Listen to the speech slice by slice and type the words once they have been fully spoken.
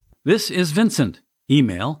This is Vincent.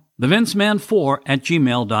 Email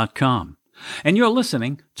thevinceman4@gmail.com. And you're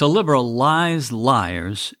listening to Liberal Lies,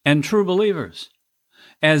 Liars, and True Believers.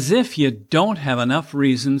 As if you don't have enough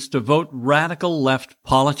reasons to vote radical left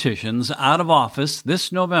politicians out of office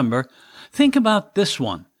this November, think about this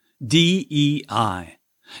one, DEI.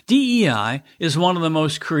 DEI is one of the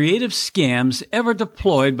most creative scams ever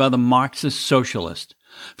deployed by the Marxist socialist.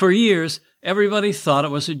 For years, everybody thought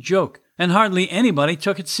it was a joke, and hardly anybody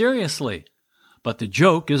took it seriously. But the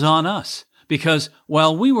joke is on us, because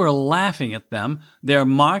while we were laughing at them, their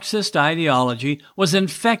Marxist ideology was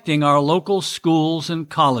infecting our local schools and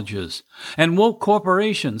colleges, and woke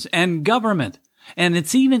corporations and government, and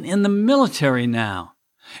it's even in the military now.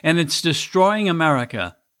 And it's destroying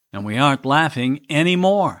America, and we aren't laughing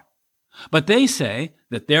anymore. But they say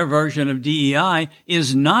that their version of DEI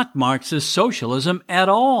is not Marxist socialism at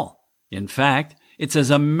all. In fact, it's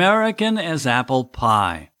as American as apple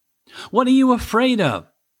pie. What are you afraid of?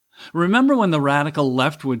 Remember when the radical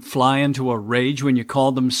left would fly into a rage when you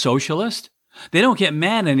called them socialist? They don't get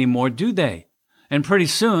mad anymore, do they? And pretty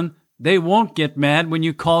soon, they won't get mad when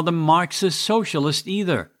you call them Marxist socialist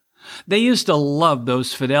either. They used to love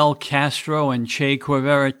those Fidel Castro and Che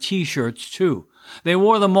Guevara t-shirts too. They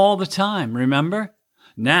wore them all the time, remember?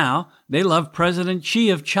 Now, they love President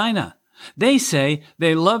Xi of China. They say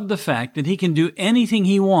they love the fact that he can do anything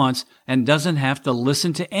he wants and doesn't have to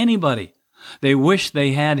listen to anybody. They wish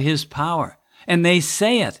they had his power, and they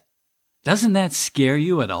say it. Doesn't that scare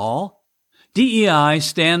you at all? DEI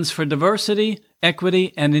stands for diversity,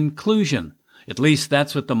 equity, and inclusion. At least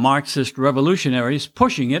that's what the Marxist revolutionaries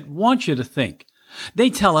pushing it want you to think.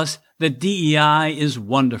 They tell us that DEI is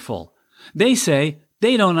wonderful. They say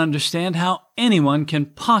they don't understand how anyone can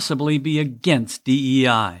possibly be against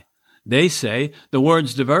DEI. They say the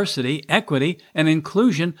words diversity, equity, and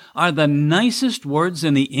inclusion are the nicest words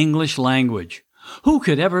in the English language. Who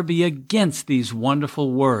could ever be against these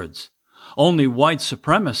wonderful words? Only white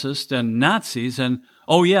supremacists and Nazis and,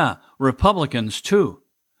 oh yeah, Republicans too.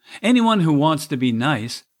 Anyone who wants to be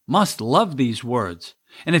nice must love these words.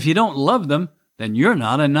 And if you don't love them, then you're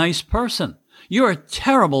not a nice person. You're a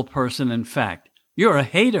terrible person, in fact. You're a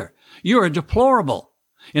hater. You're a deplorable.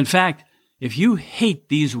 In fact, if you hate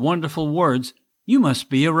these wonderful words, you must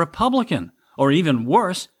be a Republican. Or even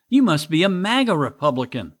worse, you must be a MAGA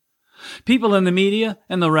Republican. People in the media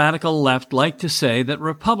and the radical left like to say that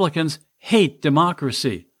Republicans hate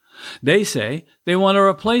democracy. They say they want to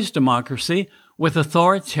replace democracy with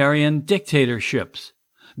authoritarian dictatorships.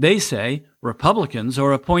 They say Republicans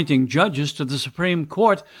are appointing judges to the Supreme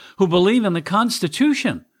Court who believe in the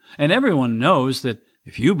Constitution. And everyone knows that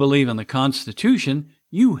if you believe in the Constitution,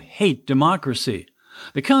 you hate democracy.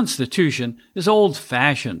 The Constitution is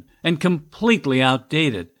old-fashioned and completely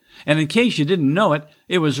outdated. And in case you didn't know it,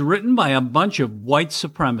 it was written by a bunch of white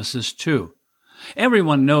supremacists, too.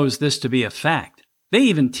 Everyone knows this to be a fact. They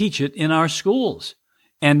even teach it in our schools.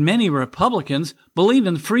 And many Republicans believe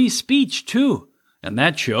in free speech, too. And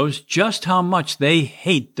that shows just how much they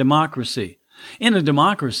hate democracy. In a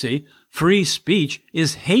democracy, free speech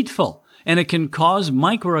is hateful, and it can cause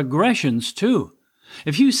microaggressions, too.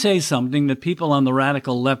 If you say something that people on the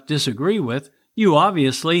radical left disagree with, you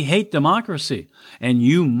obviously hate democracy, and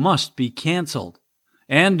you must be canceled.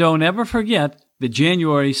 And don't ever forget that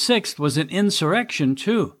January 6th was an insurrection,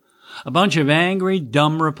 too. A bunch of angry,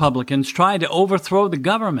 dumb Republicans tried to overthrow the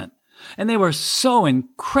government, and they were so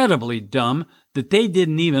incredibly dumb that they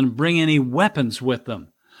didn't even bring any weapons with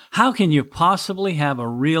them. How can you possibly have a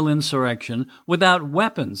real insurrection without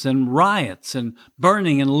weapons and riots and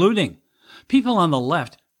burning and looting? People on the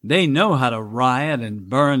left, they know how to riot and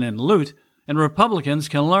burn and loot, and Republicans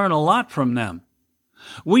can learn a lot from them.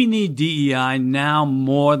 We need DEI now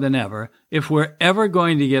more than ever if we're ever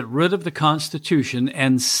going to get rid of the Constitution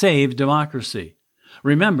and save democracy.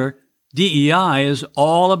 Remember, DEI is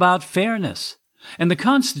all about fairness, and the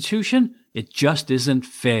Constitution, it just isn't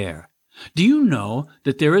fair. Do you know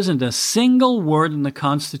that there isn't a single word in the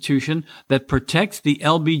Constitution that protects the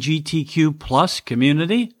LGBTQ plus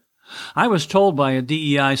community? I was told by a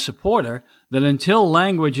DEI supporter that until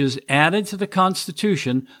language is added to the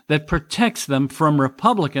Constitution that protects them from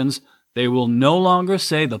Republicans, they will no longer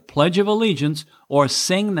say the Pledge of Allegiance or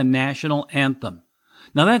sing the national anthem.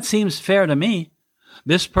 Now that seems fair to me.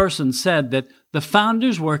 This person said that the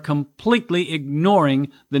founders were completely ignoring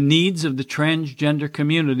the needs of the transgender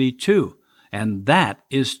community too, and that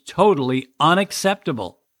is totally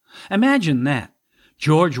unacceptable. Imagine that.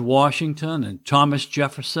 George Washington and Thomas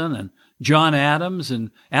Jefferson and John Adams and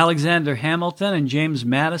Alexander Hamilton and James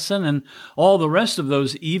Madison and all the rest of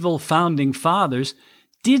those evil founding fathers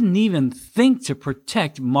didn't even think to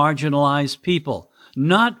protect marginalized people.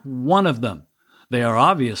 Not one of them. They are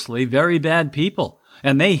obviously very bad people,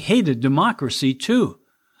 and they hated democracy too.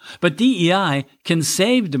 But DEI can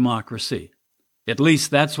save democracy. At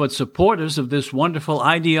least that's what supporters of this wonderful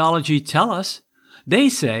ideology tell us. They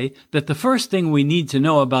say that the first thing we need to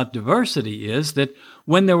know about diversity is that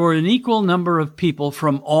when there were an equal number of people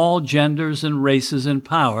from all genders and races in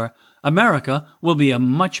power, America will be a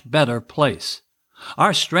much better place.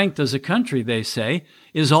 Our strength as a country, they say,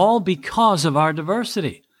 is all because of our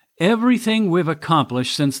diversity. Everything we've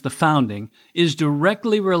accomplished since the founding is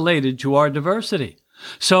directly related to our diversity.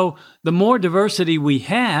 So the more diversity we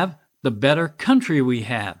have, the better country we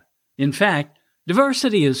have. In fact,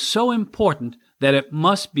 diversity is so important that it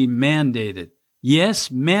must be mandated. Yes,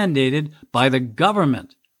 mandated by the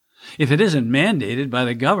government. If it isn't mandated by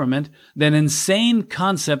the government, then insane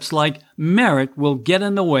concepts like merit will get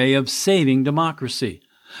in the way of saving democracy.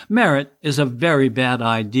 Merit is a very bad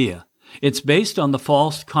idea. It's based on the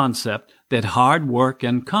false concept that hard work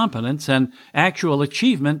and competence and actual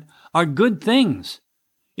achievement are good things.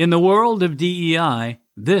 In the world of DEI,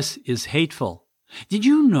 this is hateful. Did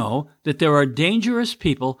you know that there are dangerous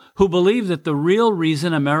people who believe that the real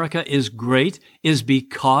reason America is great is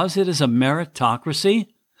because it is a meritocracy?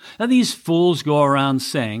 Now, these fools go around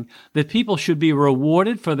saying that people should be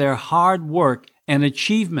rewarded for their hard work and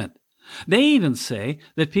achievement. They even say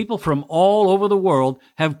that people from all over the world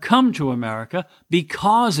have come to America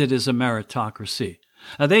because it is a meritocracy.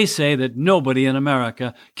 They say that nobody in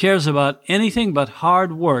America cares about anything but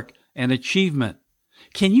hard work and achievement.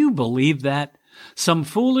 Can you believe that? Some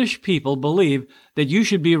foolish people believe that you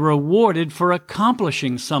should be rewarded for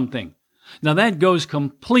accomplishing something. Now that goes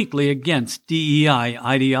completely against DEI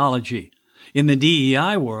ideology. In the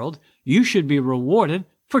DEI world, you should be rewarded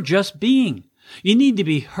for just being. You need to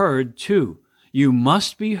be heard too. You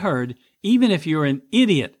must be heard even if you're an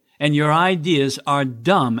idiot and your ideas are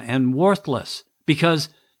dumb and worthless. Because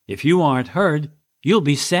if you aren't heard, you'll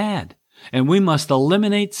be sad. And we must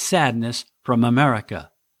eliminate sadness from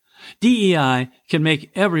America. DEI can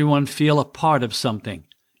make everyone feel a part of something,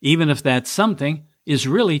 even if that something is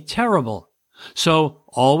really terrible. So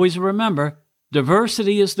always remember,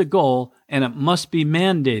 diversity is the goal and it must be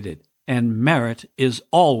mandated, and merit is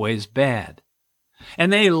always bad.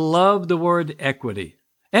 And they love the word equity.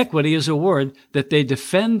 Equity is a word that they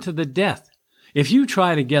defend to the death. If you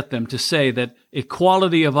try to get them to say that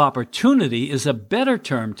equality of opportunity is a better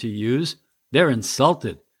term to use, they're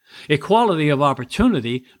insulted. Equality of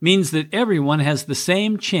opportunity means that everyone has the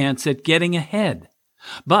same chance at getting ahead.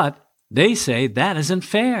 But they say that isn't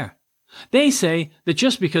fair. They say that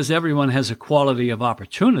just because everyone has equality of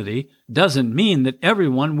opportunity doesn't mean that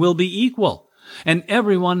everyone will be equal, and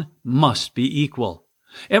everyone must be equal.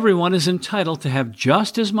 Everyone is entitled to have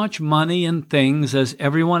just as much money and things as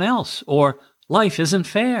everyone else, or life isn't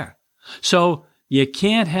fair. So you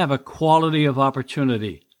can't have equality of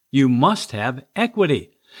opportunity. You must have equity.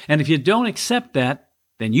 And if you don't accept that,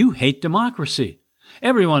 then you hate democracy.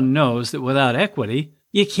 Everyone knows that without equity,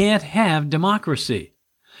 you can't have democracy.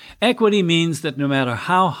 Equity means that no matter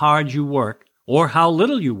how hard you work or how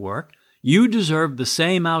little you work, you deserve the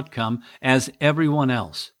same outcome as everyone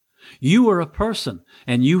else. You are a person,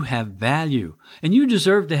 and you have value, and you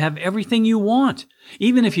deserve to have everything you want,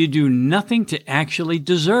 even if you do nothing to actually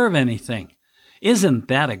deserve anything. Isn't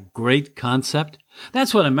that a great concept?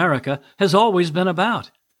 That's what America has always been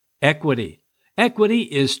about. Equity. Equity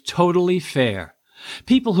is totally fair.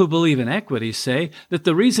 People who believe in equity say that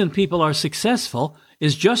the reason people are successful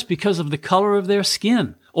is just because of the color of their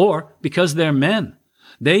skin, or because they're men.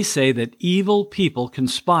 They say that evil people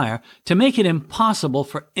conspire to make it impossible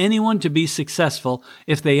for anyone to be successful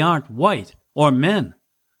if they aren't white or men.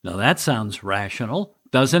 Now that sounds rational,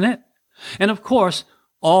 doesn't it? And of course,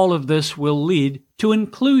 all of this will lead to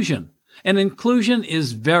inclusion. And inclusion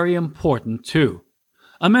is very important too.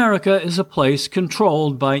 America is a place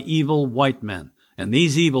controlled by evil white men, and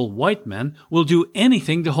these evil white men will do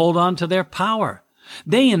anything to hold on to their power.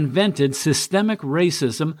 They invented systemic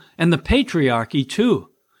racism and the patriarchy too.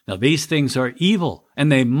 Now these things are evil,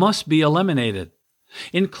 and they must be eliminated.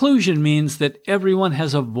 Inclusion means that everyone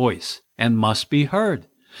has a voice and must be heard.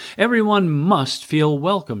 Everyone must feel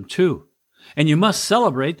welcome too. And you must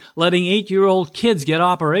celebrate letting 8-year-old kids get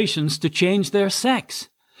operations to change their sex.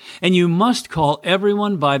 And you must call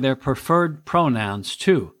everyone by their preferred pronouns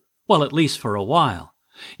too. Well, at least for a while.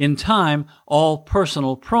 In time, all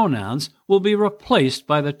personal pronouns will be replaced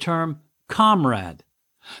by the term comrade.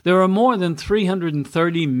 There are more than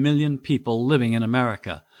 330 million people living in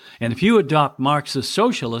America, and if you adopt Marxist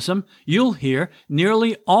socialism, you'll hear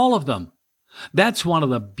nearly all of them. That's one of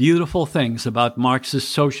the beautiful things about Marxist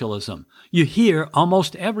socialism. You hear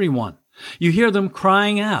almost everyone. You hear them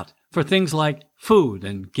crying out for things like food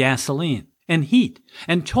and gasoline and heat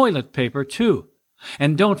and toilet paper too.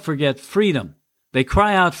 And don't forget freedom. They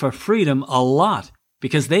cry out for freedom a lot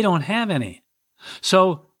because they don't have any.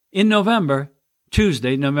 So in November,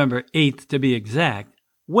 Tuesday, November 8th to be exact,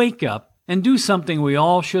 wake up and do something we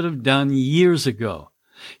all should have done years ago.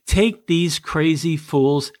 Take these crazy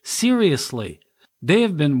fools seriously. They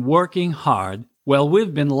have been working hard while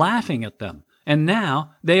we've been laughing at them, and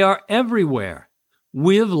now they are everywhere.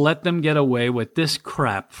 We've let them get away with this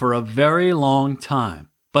crap for a very long time,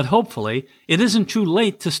 but hopefully it isn't too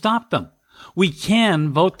late to stop them. We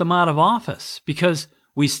can vote them out of office because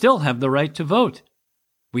we still have the right to vote.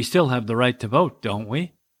 We still have the right to vote, don't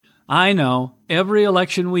we? I know every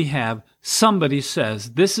election we have, somebody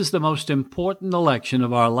says this is the most important election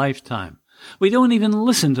of our lifetime. We don't even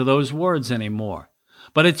listen to those words anymore.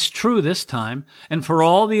 But it's true this time, and for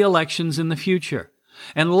all the elections in the future.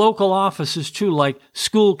 And local offices too, like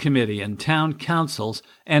school committee and town councils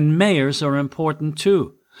and mayors are important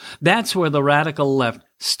too. That's where the radical left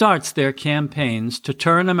starts their campaigns to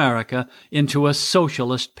turn America into a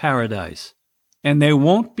socialist paradise. And they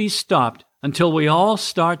won't be stopped until we all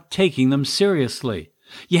start taking them seriously.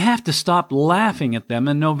 You have to stop laughing at them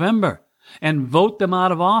in November and vote them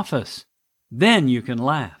out of office. Then you can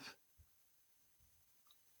laugh.